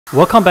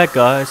Welcome back,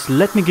 guys.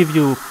 Let me give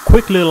you a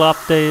quick little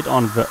update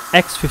on the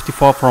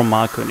x54 from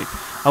Mahlkönig.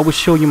 I will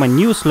show you my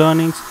newest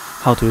learnings,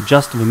 how to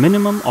adjust the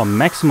minimum or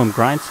maximum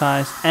grind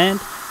size, and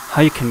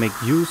how you can make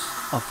use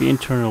of the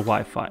internal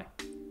Wi-Fi.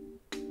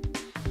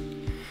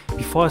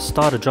 Before I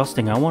start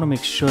adjusting, I want to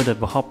make sure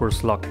that the hopper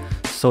is locked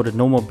so that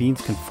no more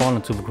beans can fall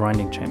into the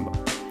grinding chamber.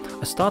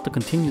 I start the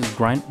continuous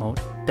grind mode.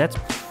 That's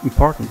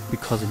important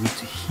because I need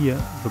to hear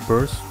the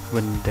bursts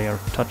when they are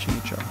touching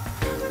each other.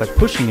 By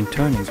pushing and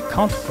turning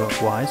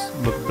counterclockwise,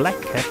 the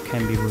black cap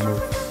can be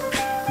removed.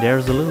 There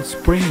is a little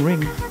spring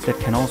ring that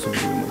can also be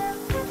removed.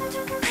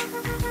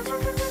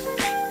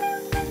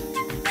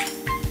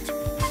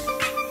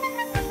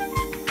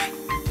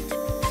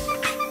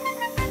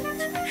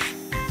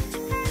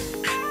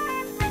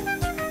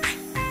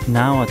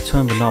 Now I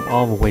turn the knob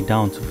all the way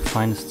down to the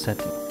finest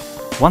setting.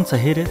 Once I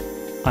hit it,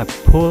 I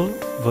pull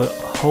the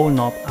whole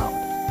knob out.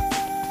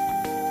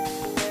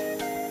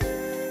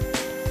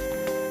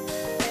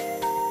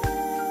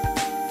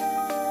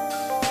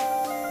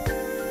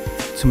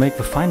 To make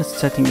the finest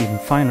setting even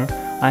finer,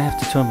 I have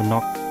to turn the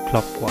knob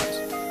clockwise,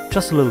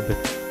 just a little bit,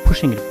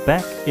 pushing it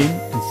back in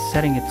and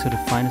setting it to the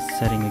finest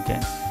setting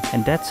again.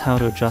 And that's how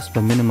to adjust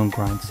the minimum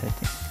grind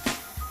setting.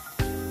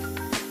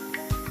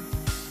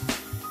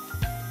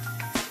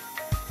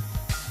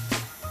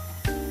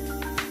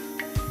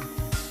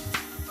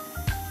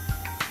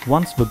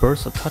 Once the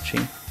bursts are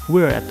touching,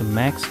 we're at the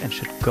max and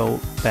should go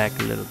back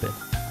a little bit.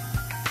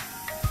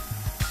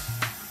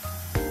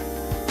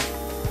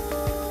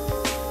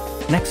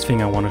 Next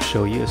thing I want to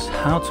show you is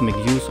how to make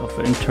use of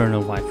the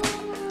internal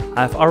Wi-Fi.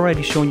 I've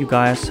already shown you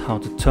guys how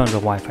to turn the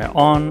Wi-Fi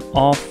on,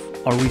 off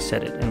or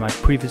reset it in my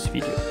previous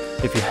video.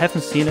 If you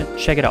haven't seen it,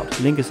 check it out,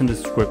 link is in the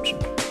description.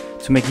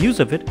 To make use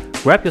of it,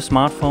 grab your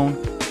smartphone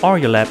or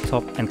your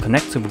laptop and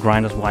connect to the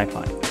grinder's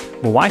Wi-Fi.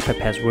 The Wi-Fi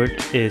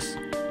password is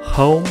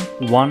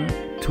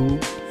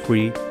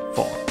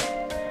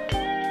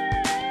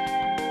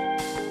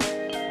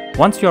home1234.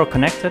 Once you are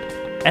connected,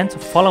 enter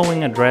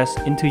following address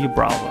into your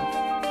browser: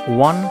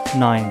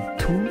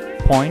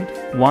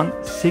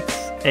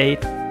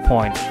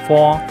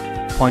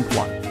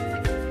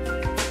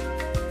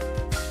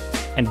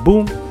 192.168.4.1, and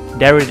boom,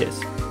 there it is.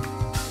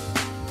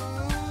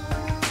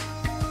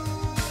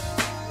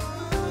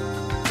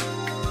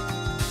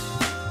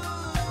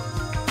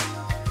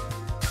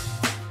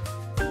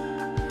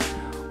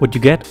 What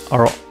you get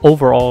are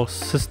overall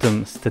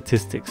system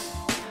statistics,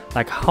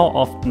 like how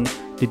often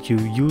did you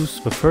use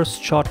the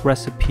first short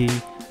recipe,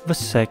 the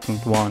second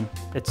one,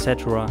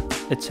 etc,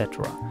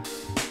 etc.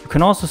 You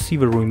can also see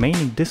the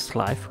remaining disk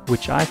life,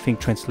 which I think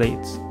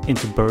translates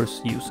into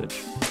burst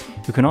usage.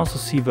 You can also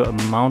see the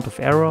amount of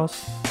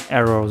errors.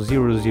 Error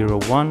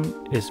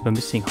 001 is the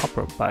missing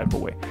hopper, by the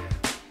way.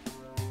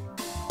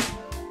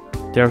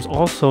 There's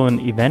also an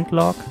event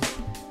log,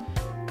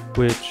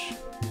 which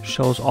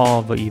shows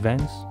all the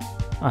events,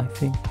 I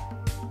think.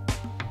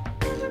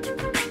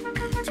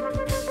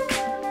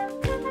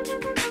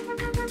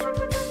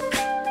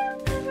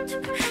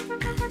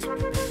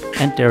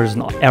 And there is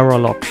an error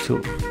log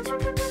too,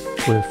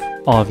 with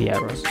all the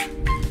errors.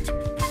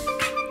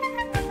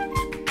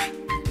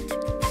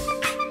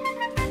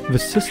 The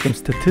system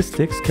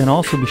statistics can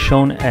also be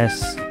shown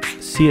as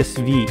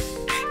CSV.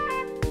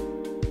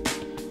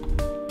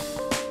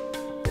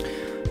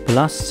 The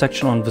last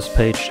section on this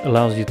page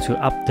allows you to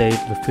update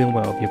the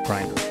firmware of your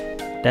grinder.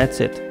 That's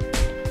it.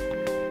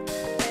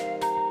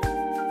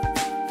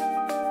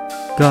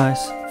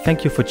 Guys,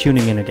 thank you for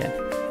tuning in again.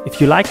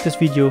 If you like this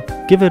video,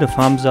 give it a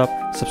thumbs up,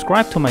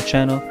 subscribe to my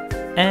channel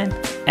and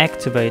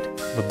activate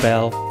the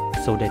bell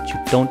so that you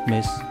don't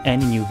miss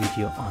any new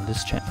video on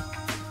this channel.